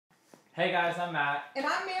Hey guys, I'm Matt. And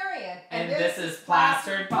I'm Marian. And this is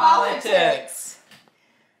Plastered Politics.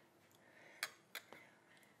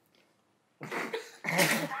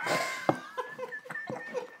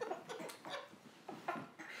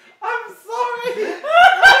 I'm sorry.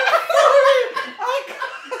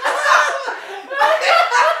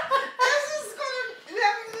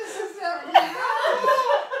 This is never gonna happen.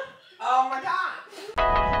 Oh my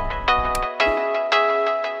God.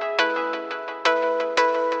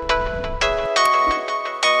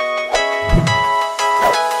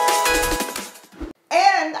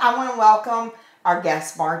 And I want to welcome our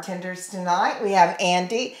guest bartenders tonight. We have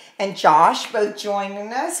Andy and Josh both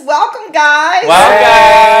joining us. Welcome, guys.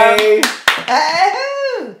 Welcome.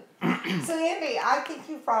 Hey. So, Andy, I think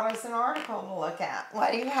you brought us an article to look at.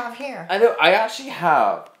 What do you have here? I know, I actually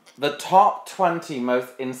have the top 20 most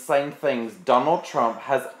insane things Donald Trump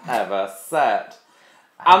has ever said.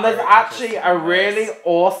 And there's actually a really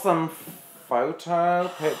awesome picture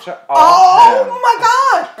of him. My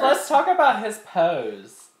God. Let's talk about his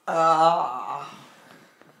pose. Well,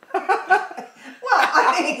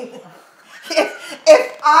 I mean,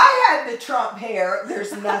 if I had the Trump hair,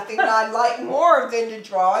 there's nothing I'd like more than to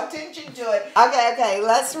draw attention to it. Okay,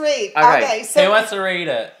 let's read. Okay, so Who wants to read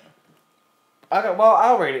it? Okay, well,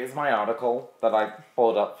 I'll read it. It's my article that I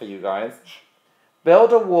pulled up for you guys.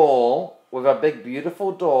 Build a wall with a big,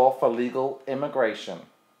 beautiful door for legal immigration.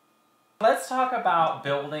 Let's talk about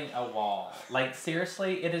building a wall. Like,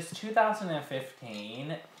 seriously, it is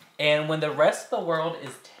 2015, and when the rest of the world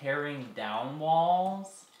is tearing down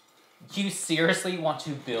walls, you seriously want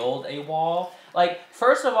to build a wall? Like,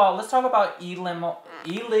 first of all, let's talk about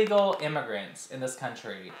illegal immigrants in this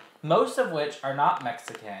country, most of which are not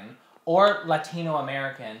Mexican or Latino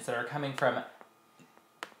Americans that are coming from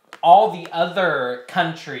all the other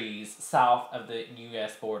countries south of the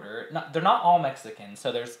U.S. border. They're not all Mexican,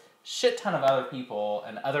 so there's shit ton of other people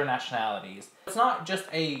and other nationalities. It's not just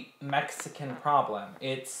a Mexican problem.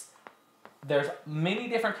 There's many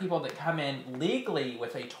different people that come in legally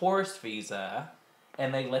with a tourist visa,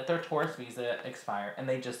 and they let their tourist visa expire, and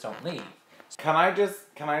they just don't leave. Can I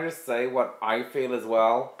just say what I feel as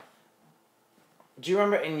well? Do you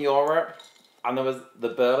remember in Europe, and there was the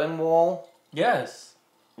Berlin Wall? Yes.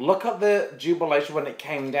 Look at the jubilation when it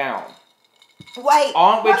came down. wait,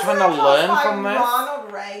 Aren't we trying to learn from this?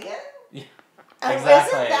 Ronald Reagan? Yeah, And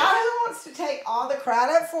exactly. isn't that who wants to take all the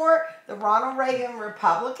credit for it? The Ronald Reagan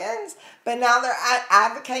Republicans? But now they're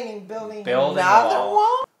advocating building another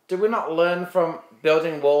wall? Did we not learn from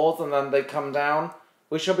building walls and then they come down?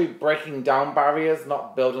 We should be breaking down barriers,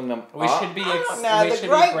 not building them up. We should be. The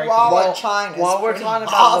Great Wall of China. While we're talking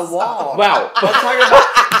about the wall. Well,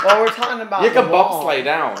 While we're talking about you the can wall, bobsleigh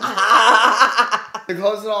down. To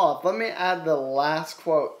close it off, let me add the last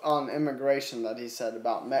quote on immigration that he said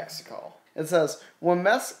about Mexico. It says, when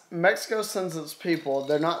Mexico sends its people,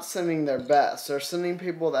 they're not sending their best. They're sending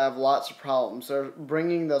people that have lots of problems. They're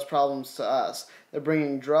bringing those problems to us. They're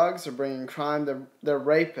bringing drugs. They're bringing crime. They're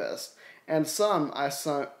rapists. And some, I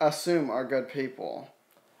assume, are good people.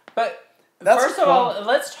 But That's first of all,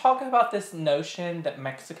 let's talk about this notion that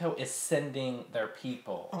Mexico is sending their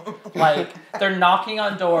people. Like, they're knocking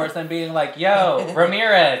on doors and being like, "Yo,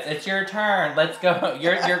 Ramirez, it's your turn. Let's go.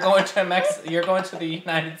 You're going to You're going to the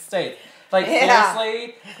United States." Like,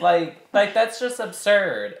 seriously, like that's just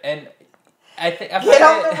absurd. And I think get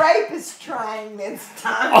on the rapist train. It's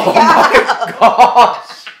time. Oh my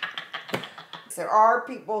gosh! There are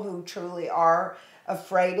people who truly are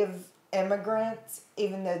afraid of immigrants,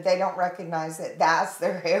 even though they don't recognize that that's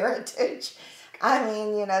their heritage. I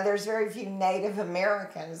mean, there's very few Native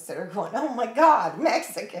Americans that are going, oh my God,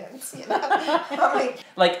 Mexicans, I mean,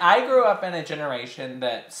 like, I grew up in a generation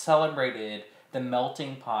that celebrated the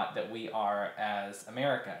melting pot that we are as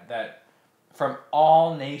America, that from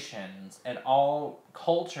all nations and all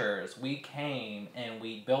cultures, we came and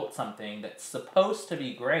we built something that's supposed to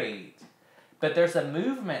be great. But there's a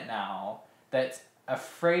movement now that's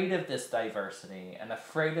afraid of this diversity and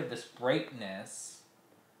afraid of this greatness.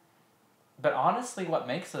 But honestly, what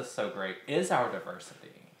makes us so great is our diversity.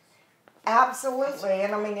 Absolutely.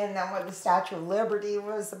 And I mean, isn't that what the Statue of Liberty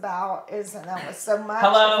was about? Isn't that what so much?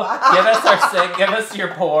 Hello, give us our sick, give us your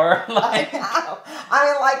poor. I know. I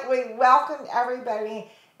mean, like, we welcomed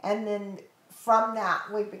everybody, and then from that,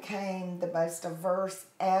 we became the most diverse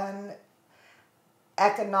and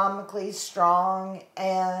economically strong,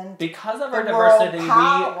 and because of our the world diversity,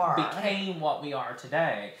 power. we became what we are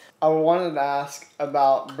today. I wanted to ask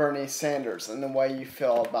about Bernie Sanders and the way you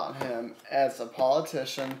feel about him as a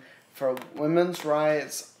politician for women's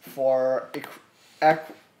rights, for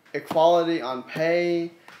equality on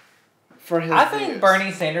pay, for his I think views.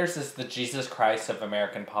 Bernie Sanders is the Jesus Christ of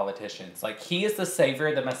American politicians. Like, he is the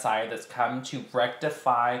savior, the Messiah that's come to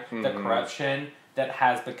rectify the corruption that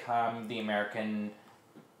has become the American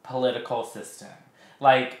political system.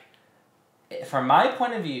 Like, from my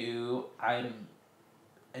point of view, I'm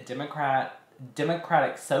a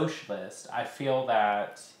democratic socialist. I feel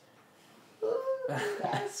that... Ooh,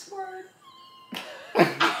 that's word.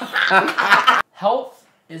 Health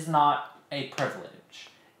is not a privilege.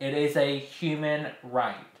 It is a human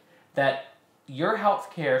right. That your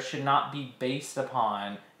health care should not be based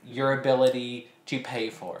upon your ability to pay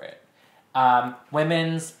for it.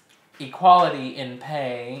 Women's equality in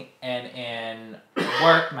pay and in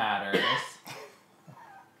work matters.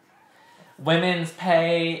 Women's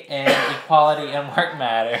pay and equality in work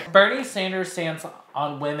matter. Bernie Sanders stands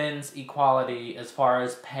on women's equality as far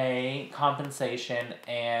as pay, compensation,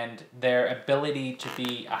 and their ability to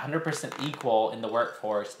be 100% equal in the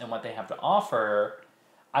workforce and what they have to offer,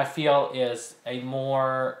 I feel is a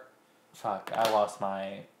more... Fuck, I lost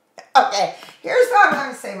my... Okay, here's what I'm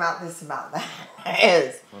going to say about that.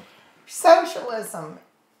 Is socialism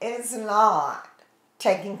is not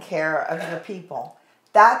taking care of the people.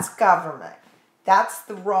 That's government. That's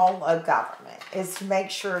the role of government, is to make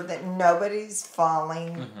sure that nobody's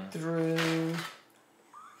falling through.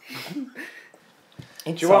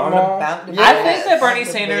 It's you want all more? about the I think that business. Bernie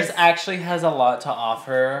Sanders actually has a lot to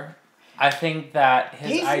offer. I think that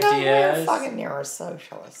his He's ideas... He's fucking near a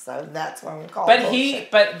socialist, so that's what we call But bullshit.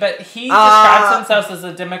 he describes himself as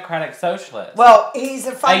a democratic socialist. Well, he's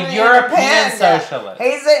a fucking European independent. socialist.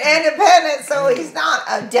 He's an independent, so he's not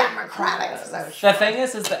a democratic socialist. The thing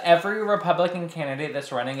is that every Republican candidate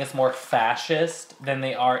that's running is more fascist than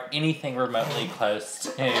they are anything remotely close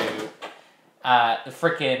to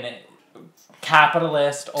freaking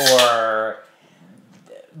capitalist or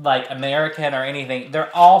like American or anything. They're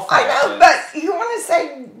all fascist. I know, but you want to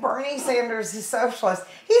say Bernie Sanders is socialist.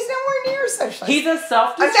 He's nowhere near socialist. He's a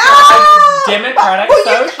self-described No! democratic Well,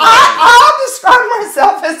 socialist. I'll describe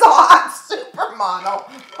myself as a hot supermodel.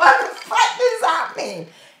 What the fuck does that mean?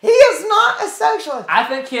 He is not a socialist. I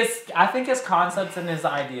think his concepts and his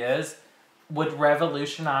ideas would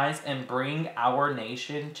revolutionize and bring our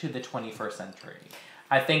nation to the 21st century.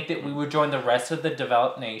 I think that we would join the rest of the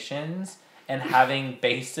developed nations and having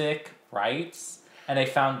basic rights and a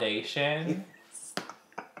foundation. Took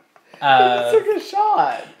a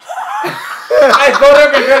shot. I thought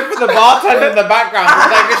it would be good for the bartender in the background to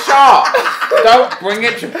take a shot. Don't bring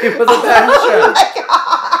it to people's attention.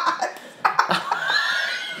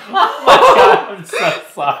 Oh my God, I'm so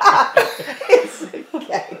sorry. It's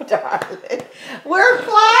okay, darling. We're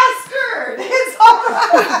plastered. It's all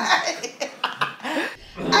right.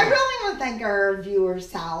 I really want to thank our viewer,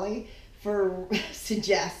 Sally, for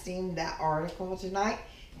suggesting that article tonight.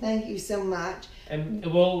 Thank you so much. And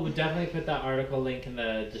we'll definitely put that article link in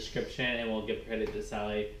the description, and we'll give credit to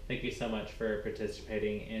Sally. Thank you so much for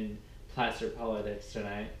participating in Plastered Politics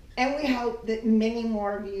tonight. And we hope that many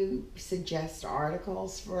more of you suggest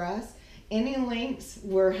articles for us. Any links,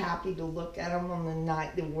 we're happy to look at them on the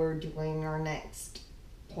night that we're doing our next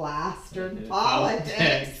Plastered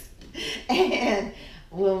Politics. And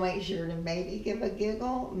we'll make sure to maybe give a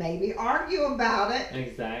giggle, maybe argue about it.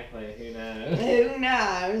 Exactly. Who knows? Who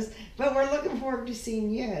knows? But we're looking forward to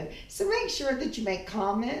seeing you. So make sure that you make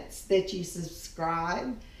comments, that you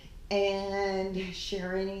subscribe, and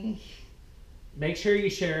share any. Make sure you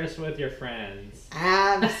share us with your friends.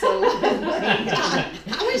 Absolutely.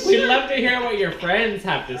 We'd love to hear what your friends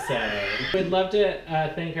have to say. We'd love to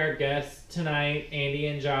thank our guests tonight, Andy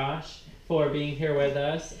and Josh, for being here with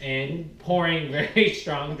us and pouring very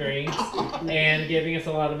strong drinks and giving us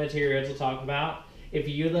a lot of material to talk about. If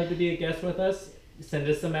you'd love to be a guest with us, send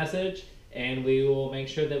us a message and we will make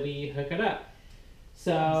sure that we hook it up.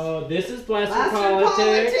 So this is Plastered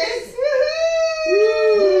Politics.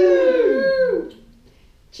 Woo-hoo!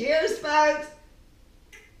 Cheers, folks.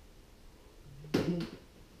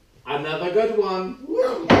 Another good one.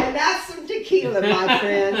 And that's some tequila, my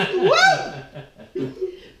friends. Woo!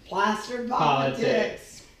 Plastered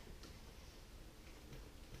Politics.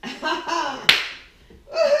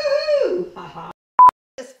 Woo-hoo!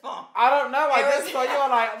 It's fun. I don't know. I just saw you on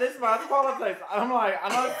like this man's politics. I'm like, I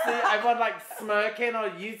don't see everyone like smirking or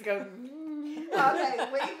you go. Okay,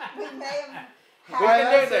 we may have. We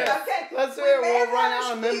can do this. Okay, Let's do we it. may We'll have run had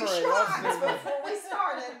out of a few memory. shots Let's do it. before we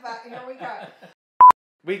started, but here we go.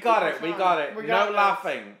 We got it. We got it. We got No this.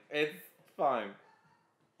 laughing. It's fine.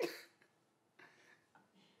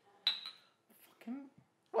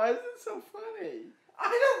 Why is it so funny? I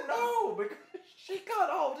don't know because she can't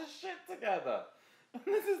hold her shit together. And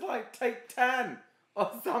this is like take 10.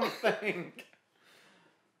 or something.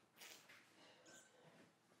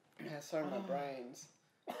 Yeah, sorry, my brains.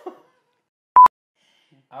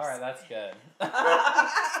 Alright, that's good.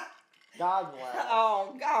 God bless.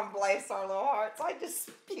 Oh, God bless our little hearts. I just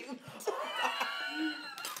spewed.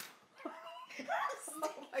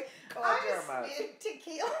 Oh my God, I Jeremiah. just spewed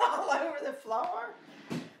tequila all over the floor.